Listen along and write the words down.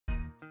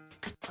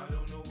I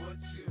don't know what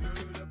you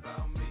heard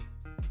about me,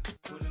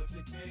 but else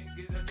you can't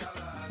get $1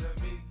 out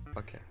of me.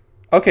 Okay.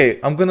 Okay,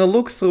 I'm gonna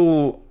look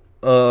through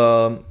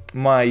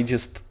my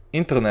just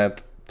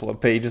internet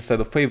page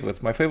instead of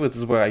favorites. My favorites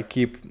is where I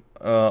keep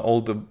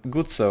all the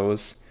good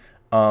servers.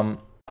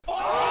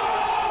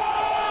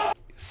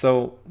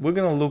 So we're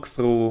gonna look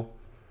through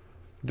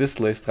this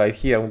list right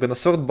here. We're gonna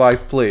sort by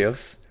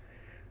players.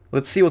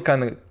 Let's see what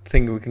kind of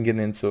thing we can get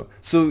into.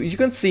 So you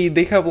can see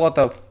they have a lot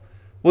of...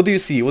 What do you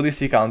see? What do you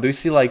see, Count? Do you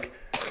see like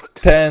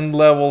 10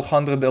 level,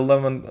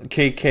 111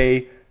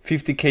 KK,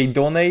 50k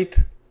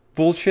donate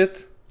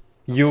bullshit?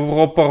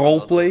 Europa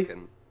roleplay?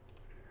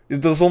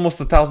 There's almost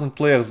 1,000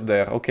 players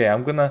there. Okay,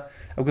 I'm gonna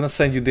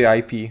send you the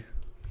IP.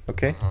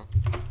 Okay?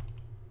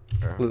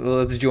 Sure.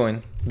 Let's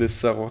join this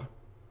server.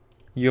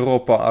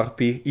 Europa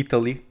RP,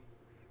 Italy.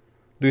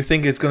 Do you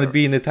think it's gonna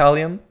be in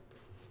Italian?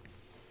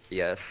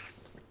 Yes.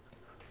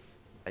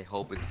 I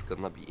hope it's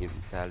gonna be in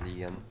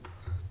Italian.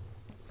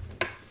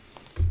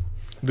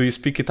 Do you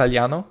speak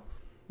Italiano?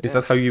 Is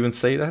that how you even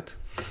say that?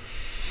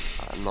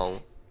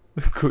 No.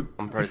 Good.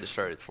 I'm pretty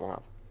sure it's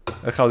not.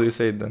 How do you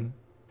say it then?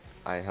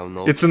 I have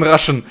no... It's in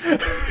Russian.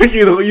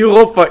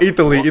 Europa,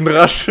 Italy, in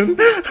Russian.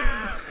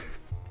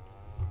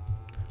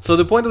 So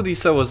the point of these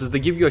servers is they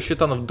give you a shit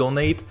ton of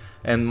donate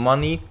and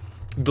money.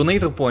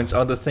 Donator points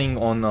are the thing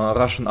on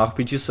Russian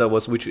RPG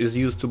servers, which is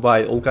used to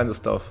buy all kinds of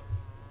stuff,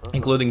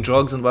 including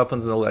drugs and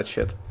weapons and all that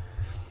shit.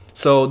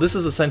 So this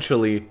is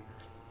essentially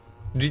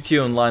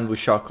GTA Online with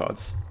shark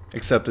cards,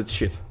 except it's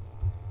shit.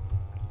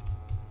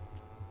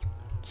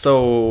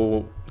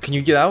 So can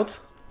you get out?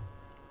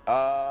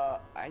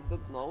 I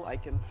don't know. I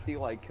can see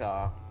like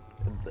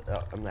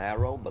an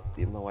arrow, but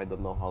you know I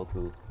don't know how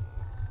to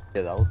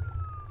get out.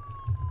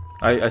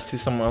 I see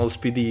some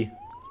LSPD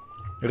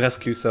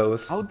rescue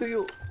servers. How do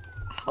you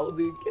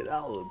get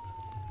out?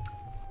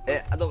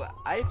 No,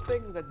 I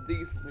think that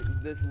this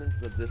means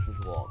that this is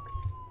locked.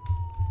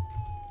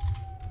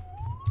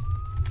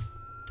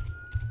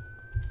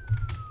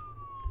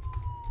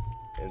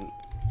 And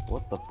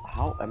what the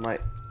how am I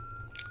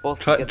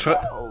supposed to get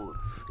out?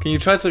 Can you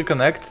try to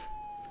reconnect?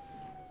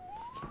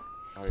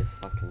 Are you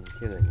fucking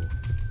kidding me?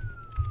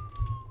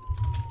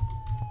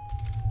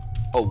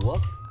 Oh,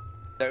 what?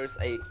 There's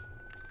a...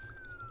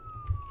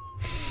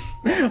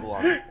 plus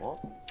one. What?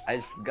 I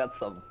just got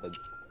something.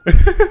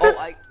 Oh,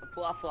 I...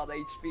 plus 1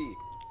 HP.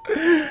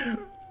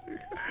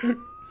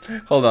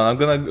 Hold on, I'm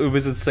gonna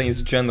visit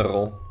Saints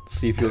General,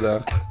 see if you're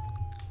there.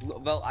 No,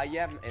 well, I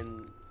am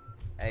in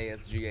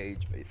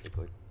ASGH,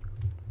 basically.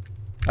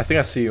 I think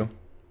I see you.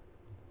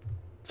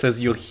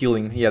 Says you're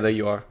healing. Yeah, there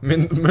you are.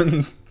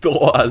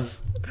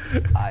 Mendoas.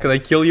 Can I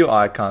kill you? Oh,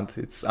 I can't.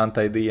 It's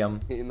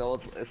anti-DM. You know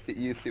what's...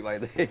 You see my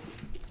name.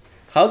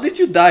 How did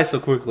you die so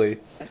quickly?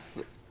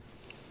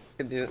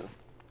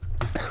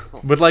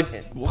 But like,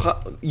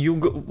 you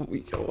go...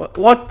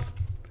 What?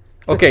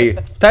 Okay,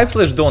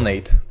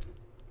 type/donate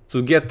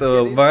to get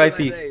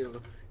variety.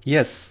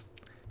 Yes,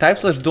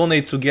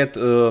 type/donate to get.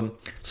 So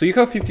you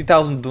have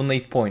 50,000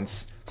 donate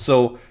points.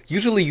 So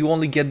usually you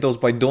only get those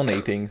by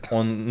donating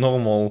on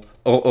normal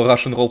or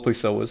Russian roleplay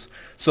servers.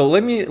 So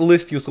let me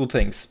list you through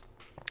things.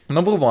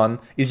 Number one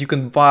is you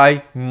can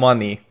buy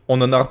money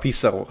on an RP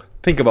server.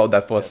 Think about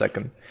that for a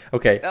second.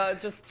 Okay.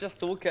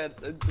 Just look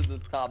into the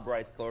top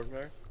right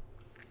corner.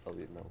 Oh,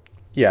 you know.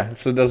 Yeah,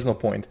 so there's no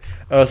point.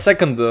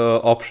 Second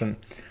option,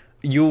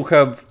 you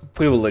have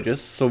privileges.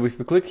 So if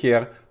we click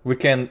here, we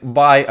can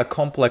buy a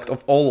complex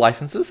of all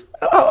licenses.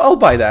 I'll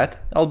buy that.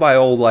 I'll buy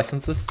all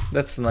licenses.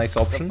 That's a nice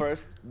option.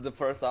 The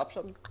first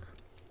option?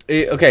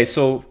 Okay,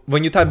 so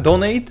when you type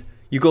donate,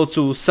 you go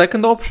to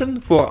second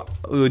option for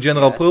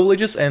general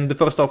privileges, and the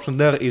first option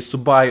there is to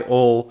buy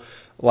all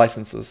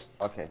licenses.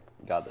 Okay,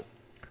 got it.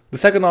 The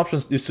second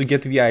option is to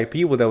get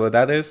VIP, whatever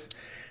that is.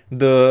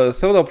 The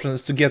third option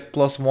is to get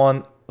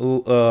 +1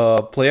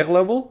 player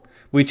level,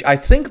 which I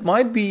think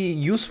might be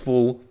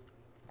useful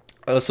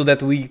so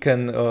that we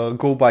can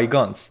go buy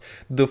guns.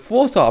 The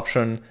fourth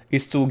option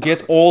is to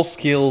get all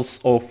skills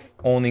of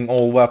owning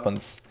all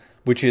weapons,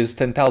 which is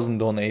 10,000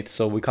 donate,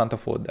 so we can't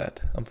afford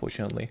that,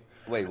 unfortunately.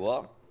 Wait,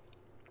 what?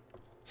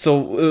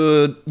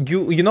 So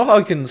you know how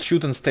you can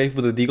shoot and strafe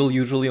with a deagle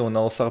usually on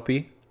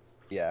LSRP?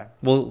 Yeah.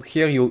 Well,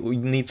 here you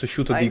need to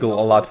shoot a deagle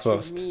a lot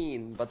first. I know what you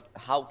mean, but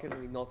how can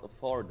we not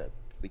afford it?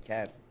 We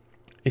can't.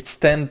 It's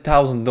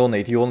 10,000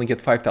 donate, you only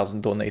get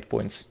 5,000 donate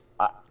points.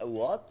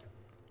 What?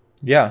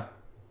 Yeah.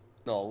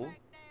 No.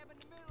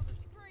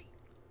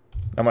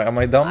 Am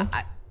I dumb?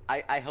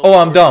 I hope Oh,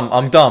 I'm dumb,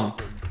 I'm dumb.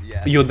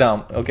 Yeah. You're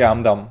dumb. Okay,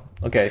 I'm dumb.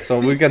 Okay, so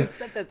we can... You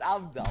said that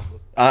I'm dumb.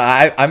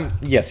 I'm...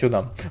 Yes, you're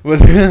dumb.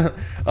 But,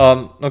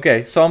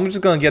 okay, so I'm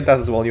just gonna get that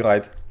as well, you're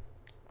right.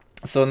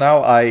 So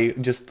now I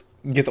just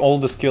get all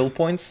the skill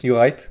points, you're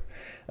right.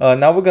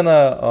 Now we're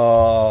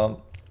gonna...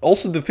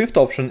 Also, the fifth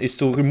option is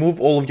to remove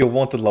all of your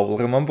wanted level.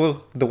 Remember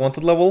the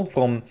wanted level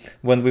from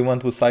when we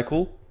went with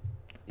Cycle?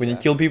 When you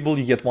kill people,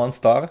 you get 1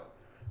 star.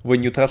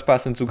 When you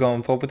trespass into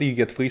government property, you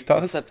get 3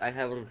 stars. Except I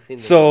haven't seen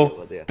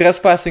So,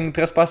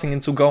 trespassing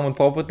into government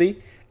property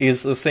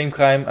is the same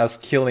crime as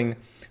killing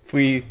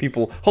 3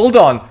 people. Hold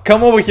on!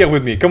 Come over here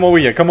with me! Come over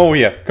here! Come over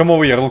here! Come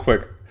over here real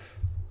quick!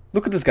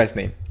 Look at this guy's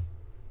name.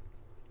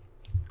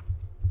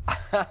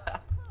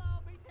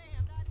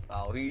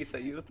 Oh, he's a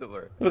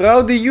YouTuber.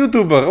 Rowdy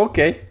YouTuber,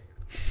 okay.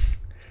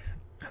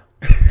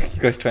 You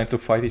guys trying to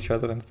fight each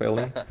other and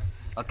failing.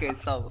 Okay,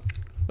 so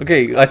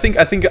Okay, I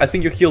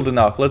think you're healed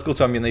enough. Let's go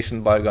to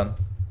ammunition, buy a gun.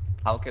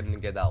 how can we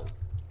get out?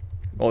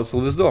 Oh,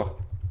 through this door.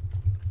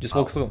 Just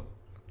walk through.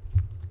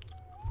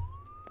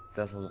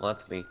 Doesn't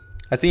let me.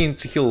 I think you need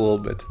to heal a little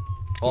bit.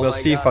 Oh We'll my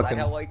see god, if I can.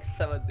 have like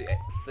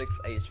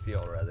 76 HP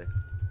already.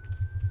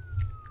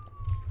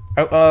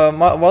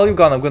 While you're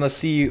gone, I'm gonna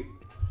see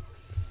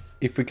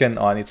if we can.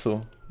 Oh, I need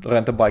to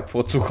rent a bike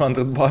for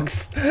 200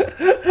 bucks.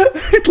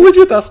 It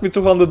legit asked me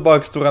 200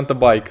 bucks to rent a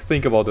bike.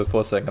 Think about it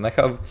for a second. I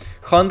have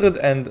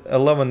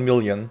 111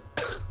 million.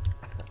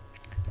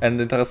 And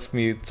it asks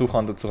me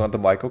 200 to rent a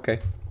bike. Okay.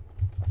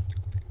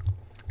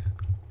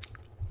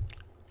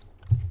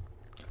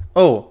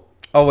 Oh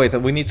wait,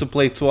 we need to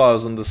play 2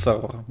 hours on the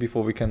server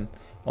before we can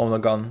own a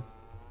gun.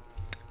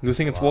 Do you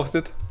think it's worth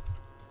it?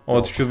 Or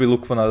No. should we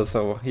look for another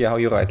server? Yeah,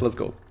 you're right, let's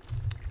go.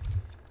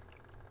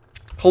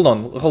 Hold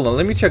on,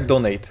 let me check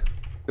donate.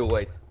 You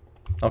wait.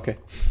 Okay.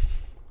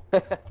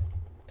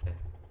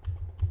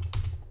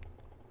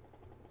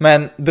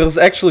 Man, there's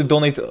actually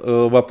donate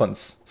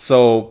weapons,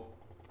 so...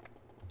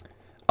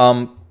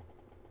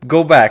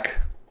 Go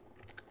back.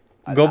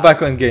 Go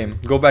back in game.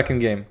 Go back in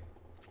game.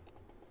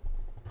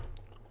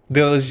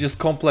 There is just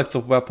complex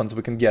of weapons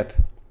we can get.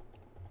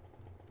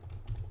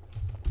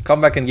 Come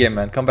back in game,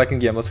 man. Come back in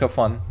game. Let's have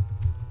fun.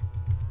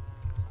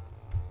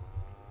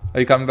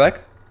 Are you coming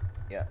back?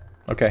 Yeah.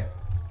 Okay.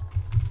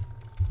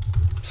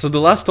 So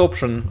the last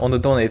option on the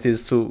donate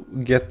is to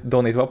get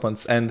donate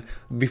weapons, and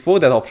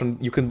before that option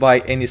you can buy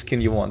any skin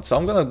you want. So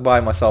I'm gonna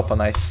buy myself a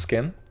nice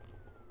skin.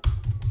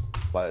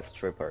 By a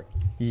stripper.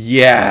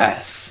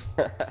 Yes!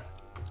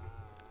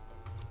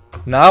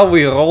 Now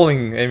we're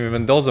rolling, Amy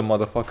Mendoza,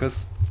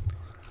 motherfuckers.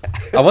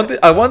 I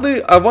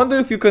wonder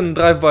if you can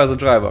drive by as a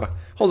driver.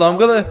 Hold on, I'm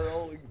gonna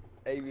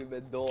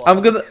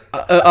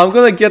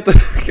get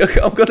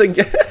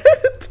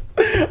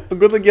I'm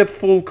gonna get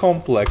full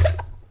complex.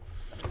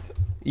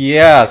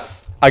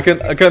 Yes, I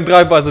can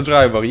drive by as a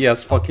driver.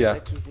 Yes, fuck Can I yeah.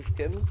 choose the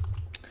skin?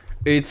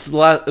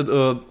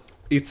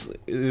 It's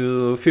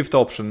fifth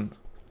option.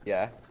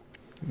 Yeah.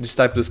 Just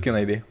type the skin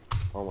ID.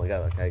 Oh my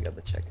god, okay, I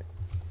gotta check it.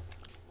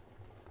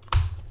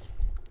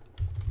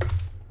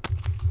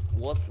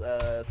 What's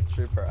a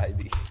stripper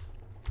ID?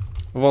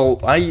 Well,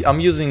 I'm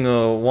using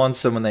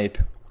 178.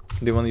 Do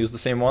you want to use the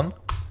same one?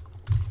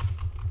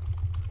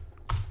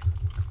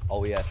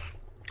 Oh yes.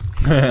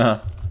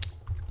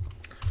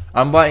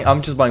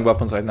 I'm just buying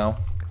weapons right now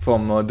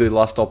from the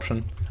last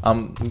option.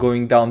 I'm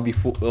going down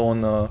before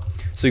on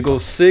so you go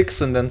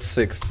 6 and then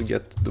 6 to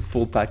get the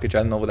full package.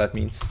 I don't know what that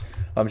means.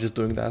 I'm just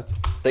doing that.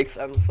 6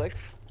 and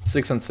 6?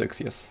 6 and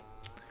 6, yes.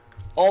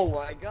 Oh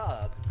my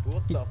god,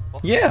 what the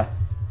fuck? Yeah.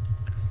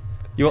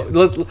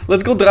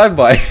 Let's go drive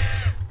by.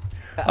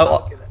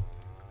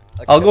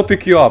 I'll go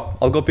pick you up.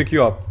 I'll go pick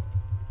you up.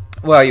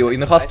 Where are you? In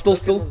the hospital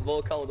still? I still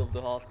walk out of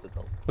the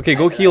hospital. Okay,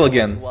 go heal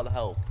again. One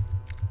health.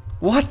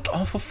 What?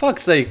 Oh, for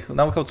fuck's sake.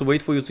 Now we have to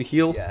wait for you to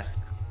heal? Yeah.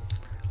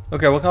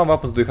 Okay, what kind of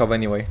weapons do you have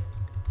anyway?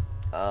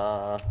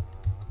 So,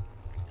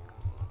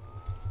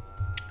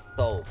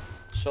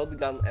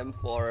 shotgun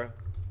M4,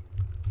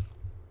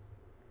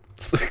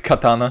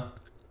 Katana.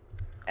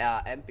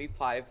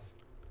 MP5,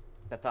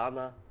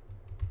 katana.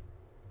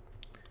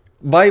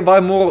 Buy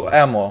more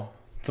ammo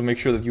to make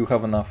sure that you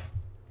have enough.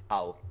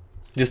 How?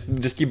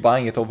 Just keep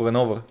buying it over and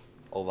over.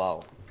 Oh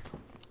wow.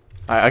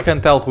 I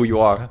can tell who you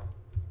are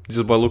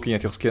just by looking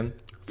at your skin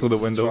through the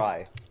window.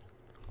 Try.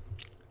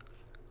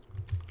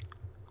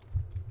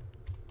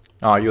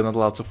 Ah, you're not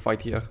allowed to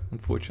fight here,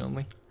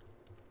 unfortunately.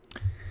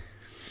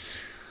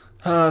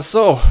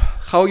 So,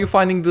 how are you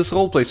finding this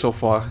roleplay so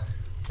far?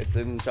 It's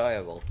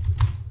enjoyable.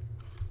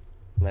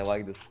 And I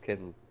like the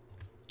skin.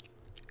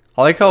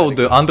 I like how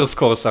the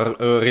underscores are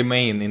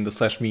remain in the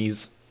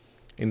 /me's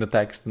in the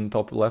text in the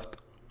top left.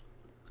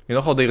 You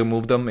know how they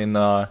remove them in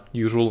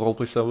usual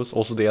roleplay servers?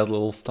 Also they add a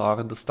little star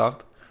at the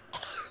start.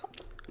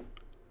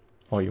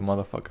 Oh, you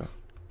motherfucker.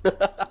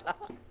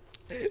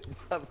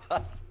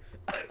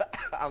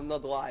 I'm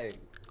not lying.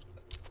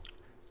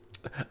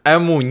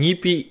 Emu,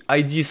 Nippy,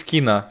 ID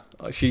skina.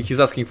 He's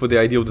asking for the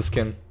ID of the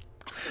skin.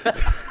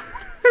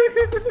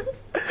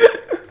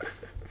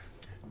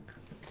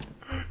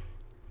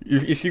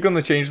 Is he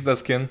gonna change that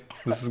skin?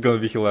 This is gonna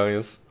be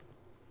hilarious.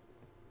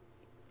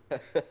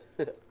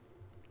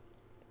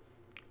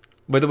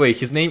 By the way,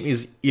 his name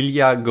is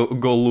Ilya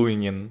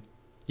Goluinin.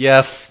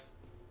 Yes!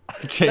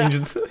 He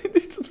changed the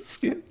ID to the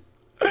skin.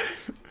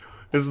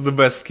 This is the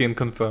best skin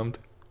confirmed.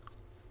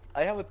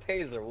 I have a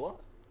taser, what?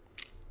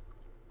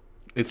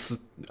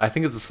 I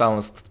think it's a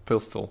silenced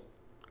pistol.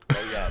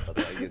 Oh yeah, but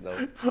you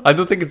know. I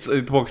don't think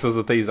it works as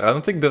a taser. I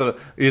don't think there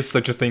is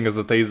such a thing as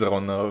a taser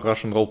on a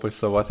Russian roleplay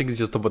server. I think it's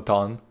just a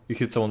baton. You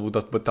hit someone with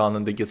that baton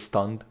and they get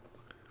stunned.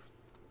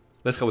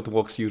 That's how it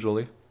works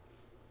usually.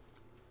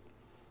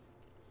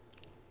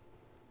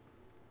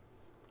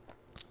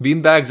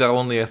 Beanbags are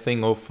only a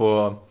thing of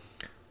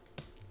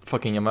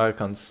fucking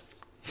Americans.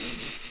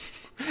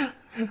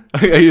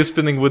 Are you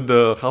spinning with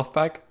the health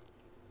pack?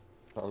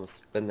 I'm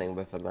spinning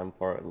with an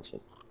M4 and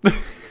shit.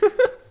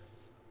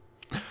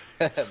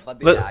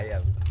 But Let- yeah, I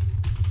am.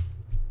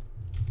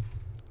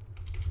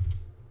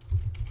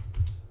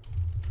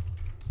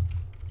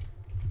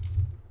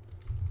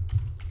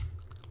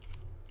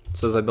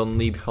 Says I don't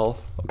need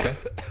health. Okay.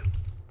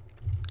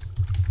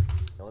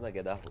 I wanna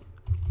get out.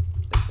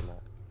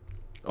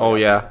 Oh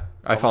yeah,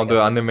 I Oh my found the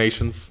God.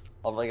 animations.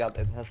 Oh my god,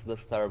 it has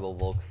this terrible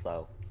Vogue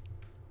style.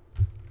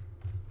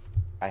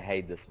 I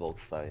hate this Vogue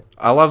style.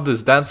 I love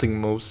this dancing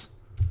moves.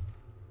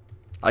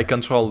 I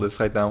control this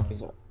right now.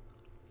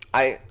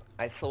 I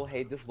so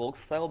hate this Vogue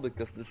style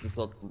because this is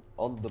not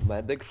on the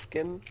medic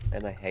skin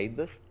and I hate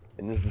this.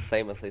 And it's the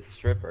same as a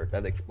stripper.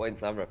 That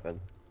explains everything.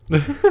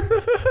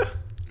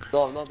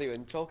 No, I'm not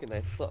even joking.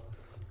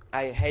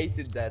 I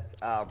hated that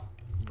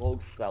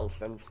Vogue style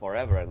since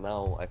forever, and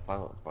now I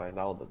find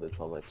out that it's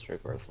on a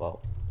stripper as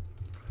well.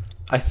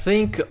 I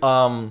think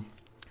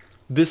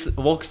this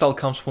walk style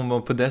comes from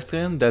a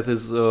pedestrian that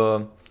is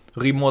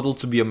remodeled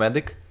to be a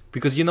medic.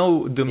 Because you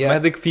know the Yeah.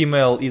 medic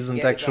female isn't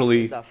Yeah,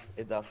 actually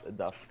it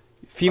does.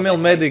 female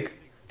But I hate medic.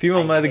 it.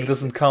 Female I medic hate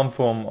doesn't come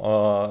from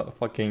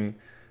fucking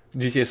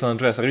GTA San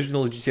Andreas.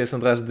 Original GTA San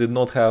Andreas did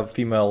not have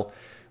female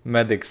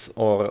medics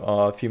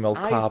or female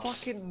I cops.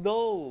 fucking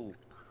know.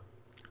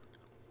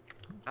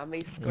 I'm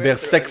a They're scripter and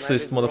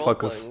sexist I've been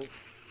motherfuckers. role-playing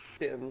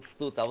since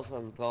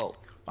 2012.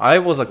 I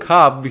was a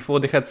cop before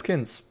they had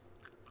skins.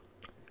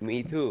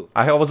 Me too.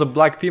 I was a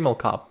black female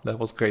cop. That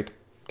was great.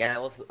 Yeah, I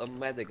was a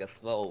medic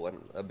as well when.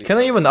 Can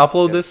I even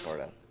upload this?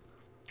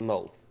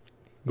 No.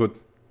 Good.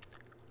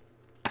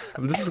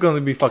 This is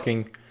gonna be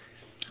fucking...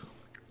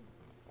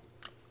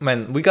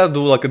 Man, we gotta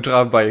do like a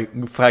drive-by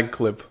frag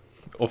clip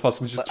of us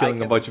just But I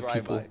killing a bunch of cannot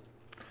people. drive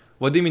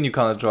What do you mean you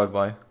cannot drive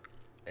by? by.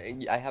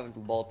 I haven't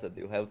bought it.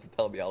 You have to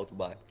tell me how to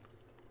buy it.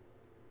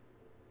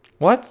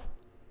 What?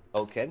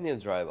 Oh, can you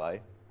drive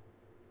by?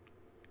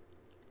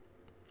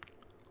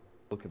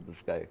 Look at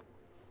this guy.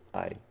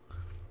 Hi.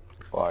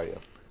 How are you?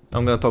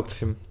 I'm gonna talk to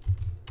him.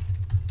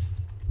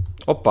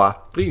 Опа,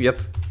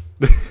 привет.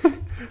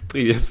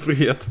 Привет,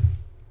 привет.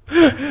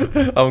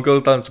 I'm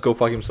gonna tell him to go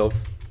fuck himself.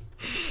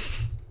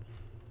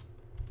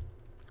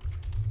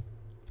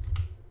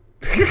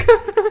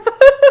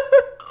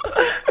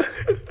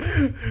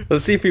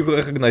 Let's see if you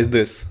recognize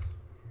this.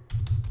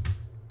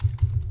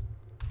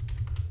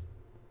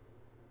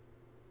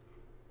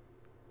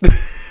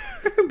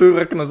 Do you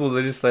recognize what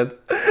I just said?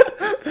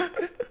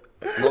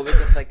 No,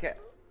 because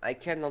I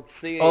cannot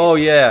see. Oh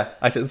yeah,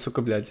 I said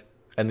сука, блядь.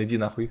 Иди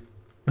нахуй.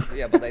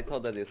 Yeah, but I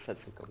thought that you said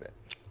suka, блядь.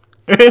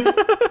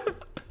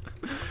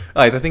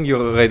 Alright, I think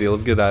you're ready.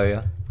 Let's get out of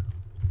here.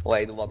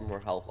 Wait, one more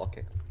health.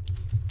 Okay.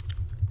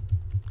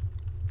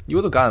 You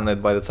would have gotten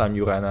it by the time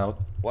you ran out.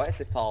 Why is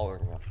he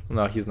following us?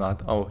 No, he's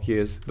not. Oh, he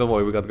is. Don't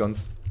worry, we got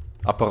guns.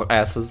 Up our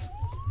asses.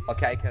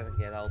 Okay, I can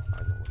get out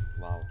finally.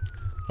 Wow.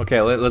 Okay,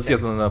 let's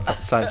get on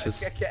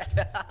Sanchez. Okay.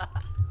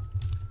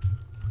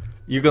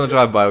 You're gonna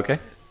drive by, okay?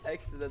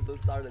 Accident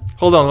started.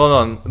 Hold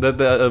on.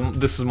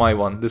 This is my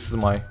one. This is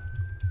my...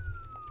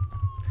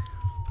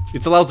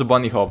 It's allowed to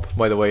bunny hop,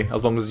 by the way,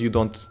 as long as you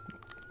don't...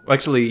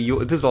 Actually,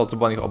 it is allowed to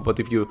bunny hop, but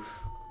if you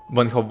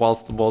bunny hop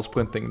while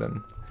sprinting,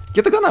 then...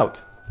 Get the gun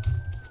out!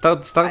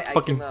 Start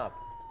fucking... I cannot.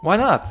 Why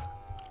not?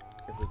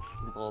 Because it's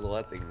not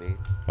letting me.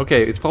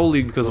 Okay, it's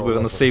probably because No, we're in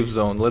a that's safe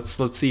zone. Let's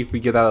see if we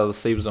get out of the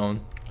safe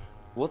zone.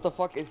 What the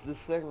fuck is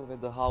this thing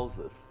with the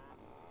houses?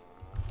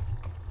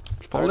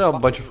 It's probably a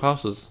bunch of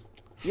houses.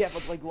 Yeah,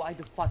 but like why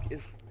the fuck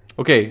is...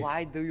 Okay,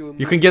 Why do you...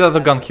 you can get out the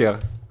gun here.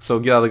 So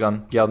get out the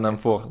gun. Get out the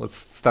M4. Let's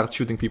start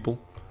shooting people.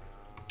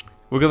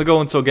 We're gonna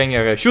go into a gang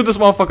area. Shoot this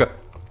motherfucker!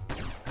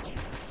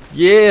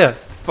 Yeah!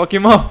 Fuck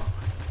him up!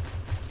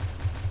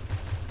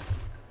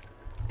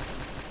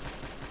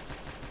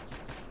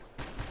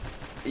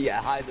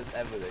 Yeah, hide that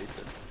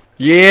ammunition.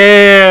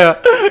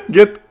 Yeah!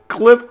 Get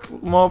clipped,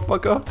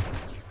 motherfucker!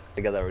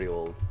 I got a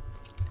reload.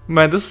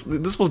 Man, this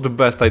was the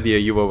best idea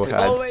you ever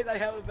had. Oh wait, I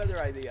have a better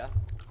idea.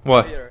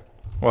 What? Here.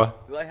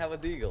 What? Do I have a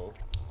deagle?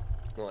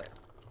 No.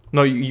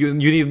 No, you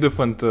need a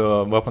different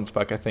weapon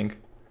spec, I think.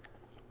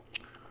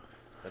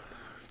 Okay.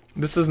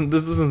 This isn't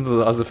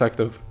as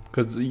effective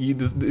because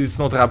it's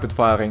not rapid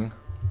firing.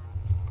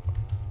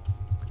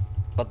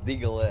 But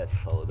deagle is,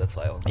 so that's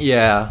why I want.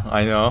 Yeah,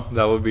 I know.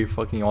 That would be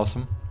fucking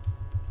awesome.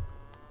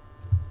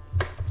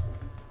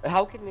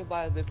 How can you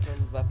buy a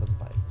different weapon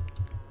pack?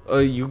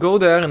 You go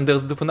there and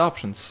there's different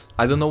options.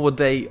 I don't know what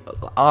they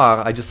are.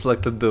 I just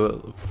selected the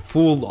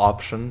full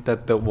option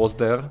that was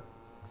there.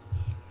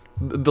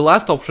 The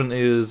last option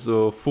is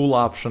full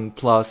option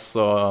plus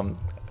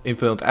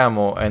infinite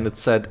ammo, and it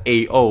said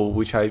AO,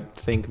 which I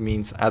think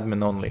means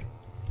admin only.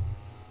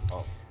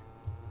 Oh.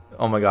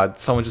 Oh my god,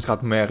 someone just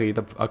got married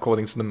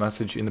according to the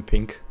message in the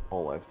pink.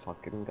 Oh my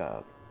fucking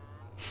god.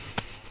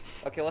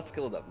 Okay, let's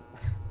kill them.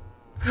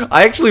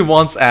 I actually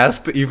once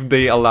asked if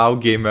they allow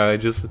gay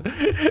marriages,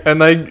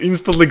 and I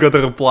instantly got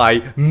a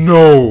reply,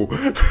 no!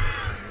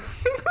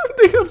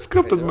 They have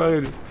scripted Wait,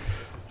 marriages.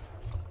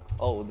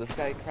 Oh, this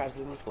guy crashed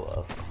into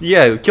us.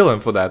 Yeah, kill him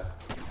for that.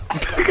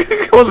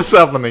 What is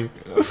happening?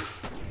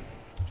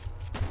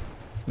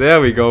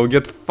 There we go,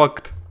 get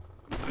fucked.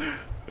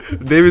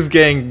 Davis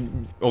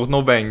gang, or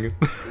no bang.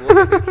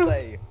 What did he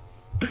say?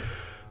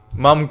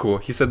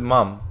 Mamko, he said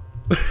mom.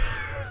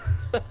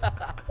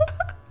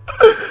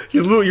 He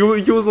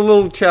was a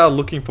little child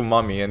looking for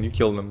mommy and you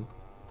killed him.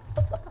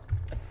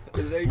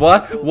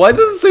 What? Why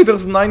does it say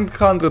there's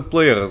 900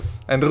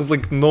 players and there's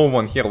like no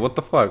one here? What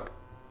the fuck?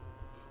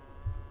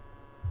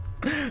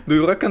 Do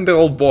you reckon they're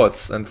all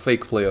bots and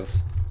fake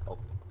players? Oh.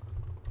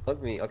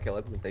 Let me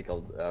take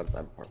out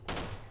that part.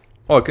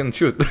 Oh, I can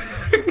shoot.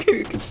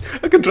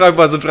 I can drive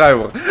as a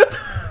driver.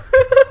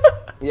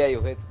 Yeah,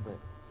 you hit me.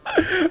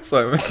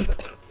 So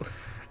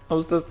I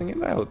was testing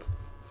it out.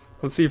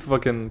 Let's see if I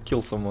can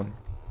kill someone.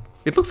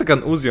 It looks like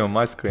an Uzi on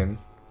my screen.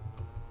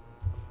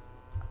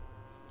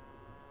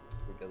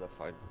 We gotta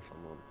find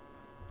someone.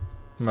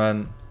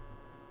 Man,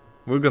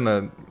 we're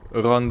gonna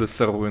run the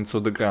server into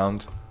the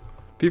ground.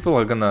 People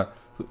are gonna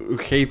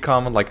hate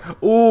comment like,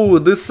 oh,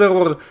 this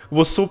server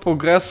was so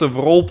progressive,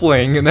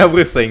 role-playing and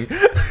everything.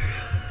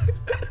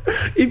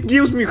 It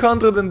gives me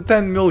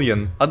 110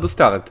 million at the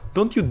start.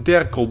 Don't you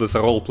dare call this a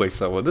roleplay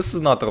server. This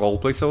is not a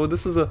roleplay server,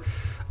 this is a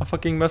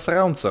fucking mess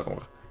around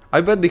server.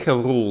 I bet they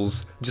have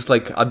rules, just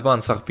like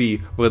Advanced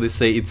RP, where they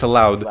say it's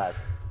allowed.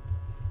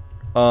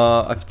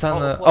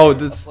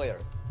 This...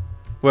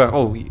 Where?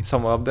 Oh,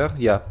 somewhere up there?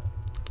 Yeah.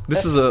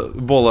 This is a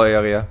Bola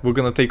area. We're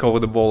gonna take over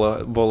the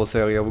Bolas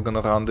area. We're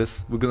gonna run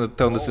this. We're gonna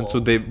turn this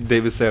into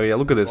Davis area.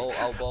 Look at this.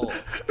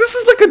 This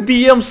is like a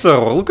DM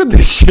server. Look at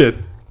this shit.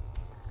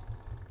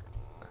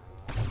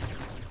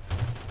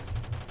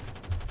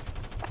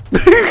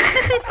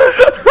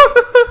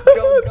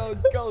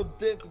 Go,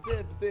 dip.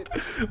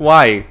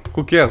 Why?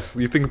 Who cares?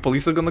 You think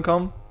police are gonna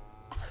come?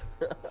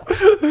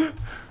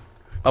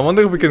 I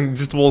wonder if we can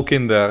just walk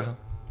in there.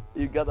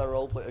 You gotta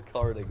roleplay a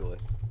card anyway.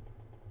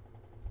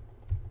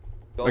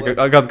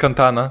 I got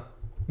katana.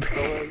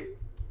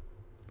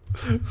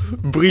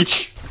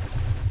 Breach.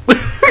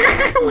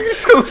 We're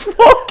just gonna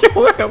smoke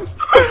kill him.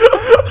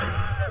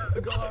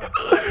 Go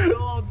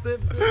on,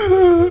 dip.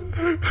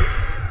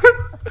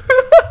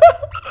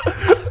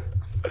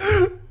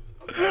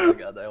 Oh my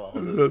god, I love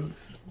this.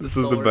 This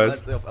is the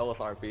best. Of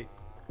LSRP.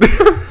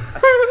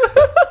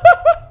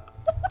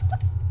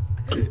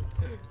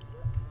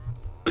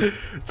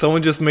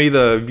 Someone just made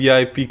a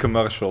VIP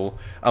commercial.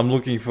 I'm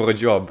looking for a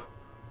job.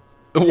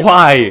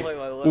 Why?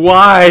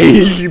 Why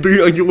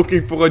are you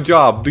looking for a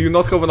job? Do you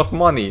not have enough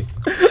money?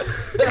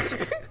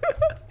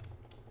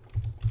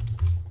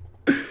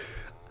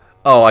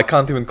 Oh, I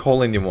can't even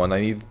call anyone.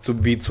 I need to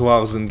be 2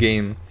 hours in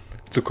game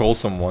to call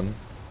someone.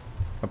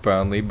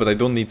 Apparently, but I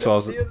don't need 2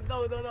 hours.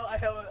 No, I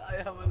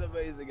have an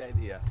amazing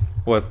idea.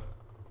 What?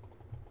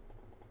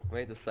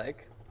 Wait a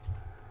sec.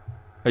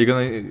 Are you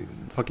gonna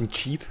fucking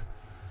cheat?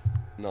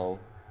 No.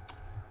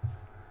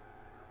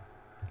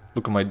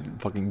 Look at my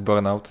fucking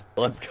burnout.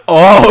 Let's go.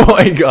 Oh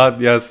my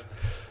god, yes.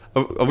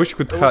 I wish you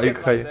could hide.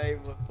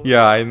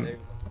 Yeah,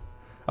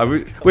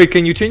 wait,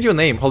 can you change your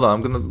name? Hold on,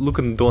 I'm gonna look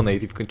and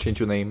donate if you can change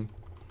your name.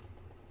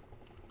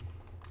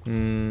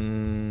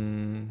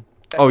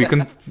 Oh, you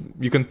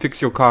can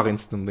fix your car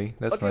instantly.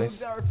 That's okay, nice.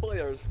 There are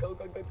players. Go.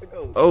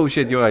 Oh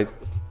shit, you're right.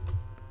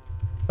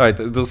 Right,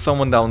 there's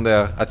someone down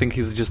there. I think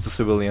he's just a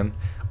civilian.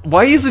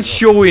 Why is it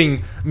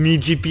showing me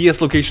GPS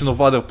location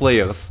of other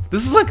players?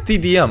 This is like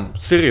TDM,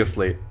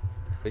 seriously.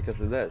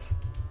 Because it is.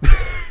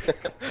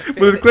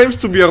 But it claims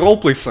to be a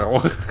roleplay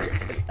server.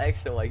 It's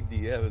actually like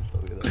DM, so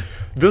you know.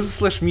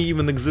 Does /me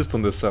even exist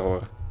on this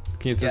server?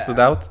 Can you test it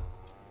out?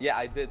 Yeah,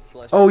 I did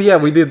 /me. Oh yeah,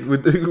 we did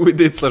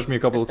 /me a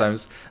couple of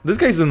times. This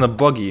guy's in a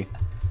buggy.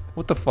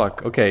 What the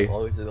fuck? Okay.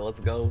 Oh, let's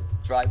go.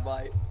 Drive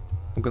by.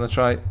 I'm gonna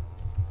try.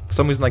 For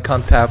some reason I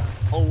can't tap.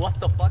 Oh, what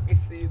the fuck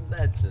is he in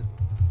that shit?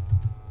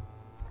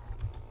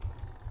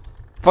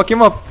 Fuck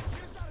him up!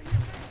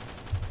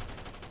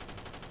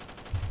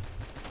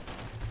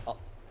 Oh.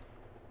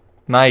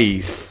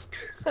 Nice.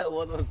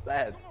 What was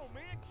that?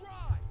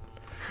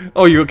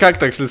 Oh, your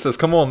character actually says,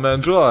 "Come on, man,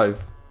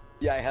 drive."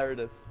 Yeah, I heard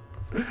it.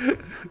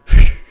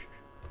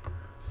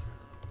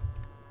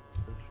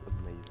 That's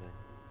amazing.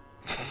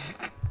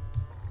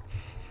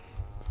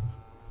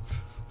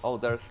 Oh,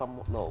 there's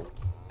some. No,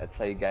 it's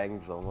a gang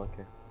zone.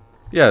 Okay.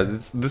 Yeah,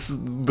 this is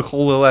the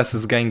whole LS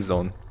is gang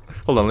zone.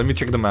 Hold on, let me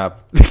check the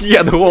map.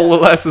 Yeah, the whole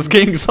LS is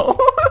gang zone.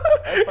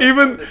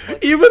 even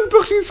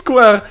Pershing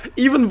Square,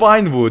 even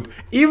Vinewood,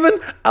 even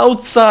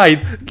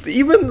outside,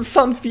 even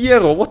San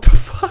Fierro. What the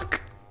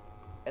fuck?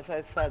 As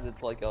I said,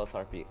 it's like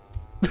LSRP.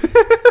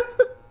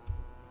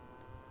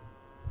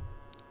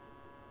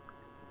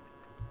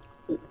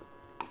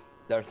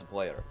 There's a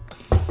player.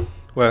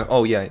 Where?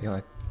 Oh yeah, you're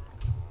right.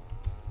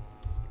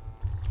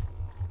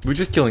 We're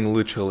just killing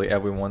literally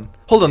everyone.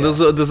 Hold on, there's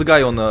a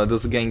guy on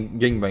there's a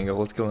gangbanger.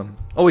 Let's kill him.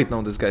 Oh wait,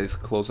 no, this guy is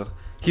closer.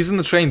 He's in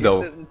the train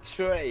though. He's in the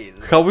train.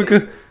 How we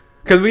can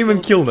we even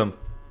kill them?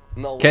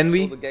 No. Can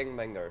we? The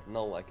gangbanger.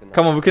 No, I cannot.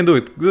 Come on, we can do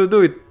it.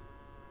 Do it.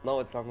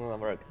 No, it's not gonna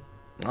work.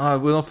 Ah,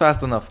 we're not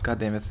fast enough, god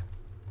damn it.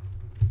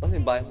 Let me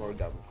buy more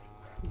guns.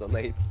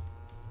 Donate.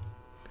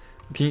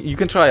 You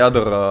can try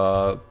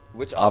other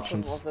Which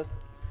options. option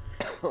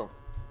was it?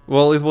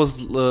 Well, it was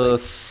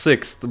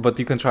 6th, but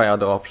you can try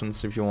other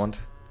options if you want.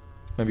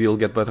 Maybe you'll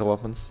get better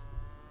weapons.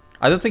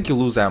 I don't think you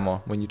lose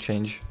ammo when you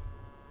change.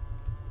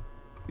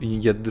 You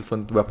get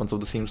different weapons of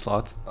the same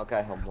slot.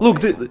 Okay,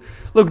 Look,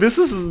 look, this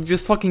is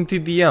just fucking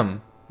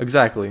TDM.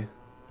 Exactly.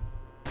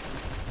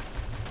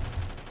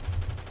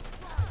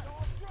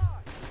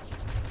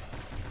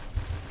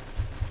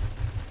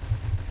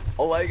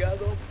 Oh my god,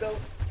 let's go.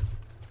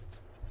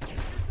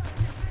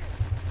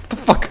 What the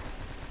fuck?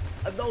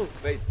 No,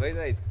 wait.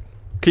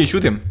 Can you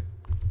shoot him?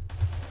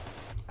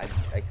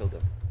 I killed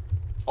him.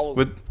 Oh,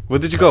 Where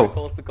did you go?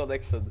 Close to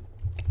connection.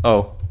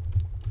 Oh.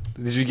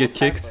 Did you get What's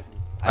kicked?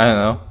 happening? I don't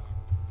know.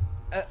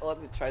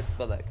 Let me try to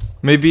connect.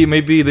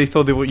 Maybe they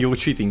thought you were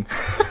cheating.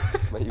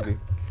 Maybe.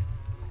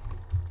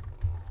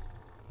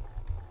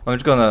 I'm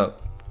just gonna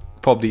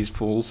pop these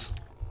fools.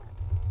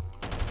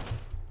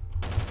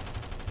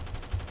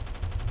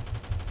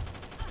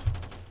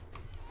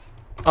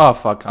 Oh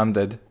fuck, I'm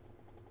dead.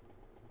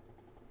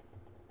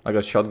 I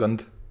got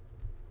shotgunned.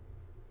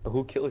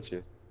 Who killed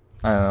you?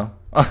 I don't know.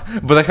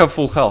 But I have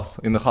full health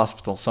in the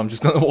hospital, so I'm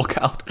just gonna walk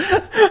out.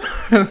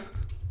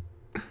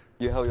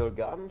 You have your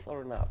guns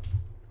or not?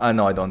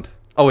 No, I don't.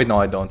 Oh wait, no,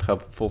 I don't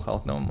have full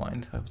health. Never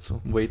mind. I have to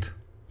wait.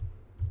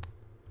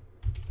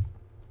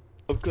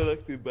 I'm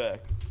connecting back.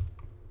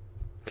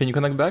 Can you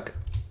connect back?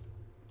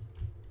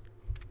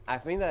 I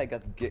think that I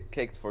got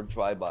kicked for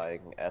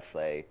dry-buying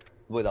SA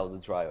without the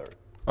dryer.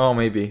 Oh,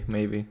 maybe.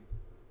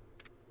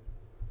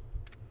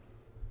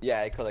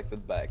 Yeah, I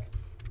connected back.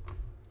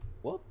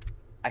 What?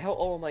 I have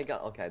all my gun.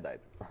 Okay, I died.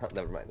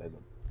 Never mind, I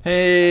don't.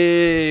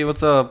 Hey,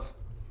 what's up?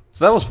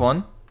 So that was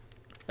fun.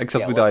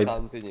 Except Yeah, we let's died.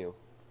 continue.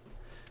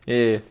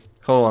 Yeah.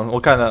 Hold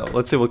on.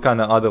 Let's see what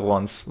kind of other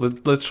ones.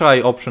 Let's try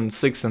option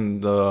 6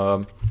 and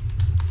 5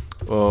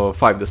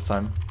 this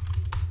time.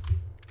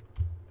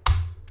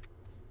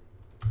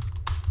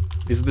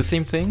 Is it the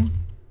same thing?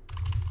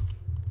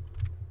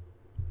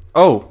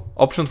 Oh,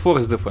 option 4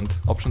 is different.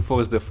 Option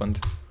 4 is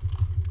different.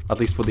 At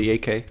least for the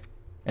AK.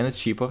 And it's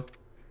cheaper.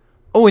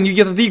 Oh, and you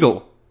get a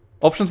deagle.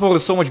 Option 4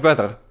 is so much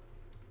better.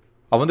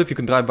 I wonder if you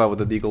can drive by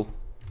with a deagle.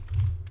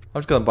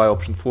 I'm just gonna buy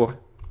option 4.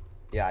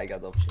 Yeah, I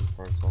got option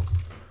 4 as well.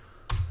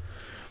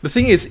 The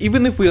thing is,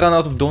 even if we run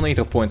out of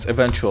donator points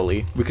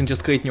eventually, we can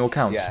just create new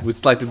accounts Yeah. with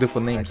slightly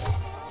different names.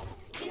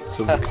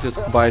 So we can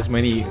just buy as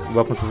many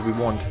weapons as we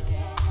want.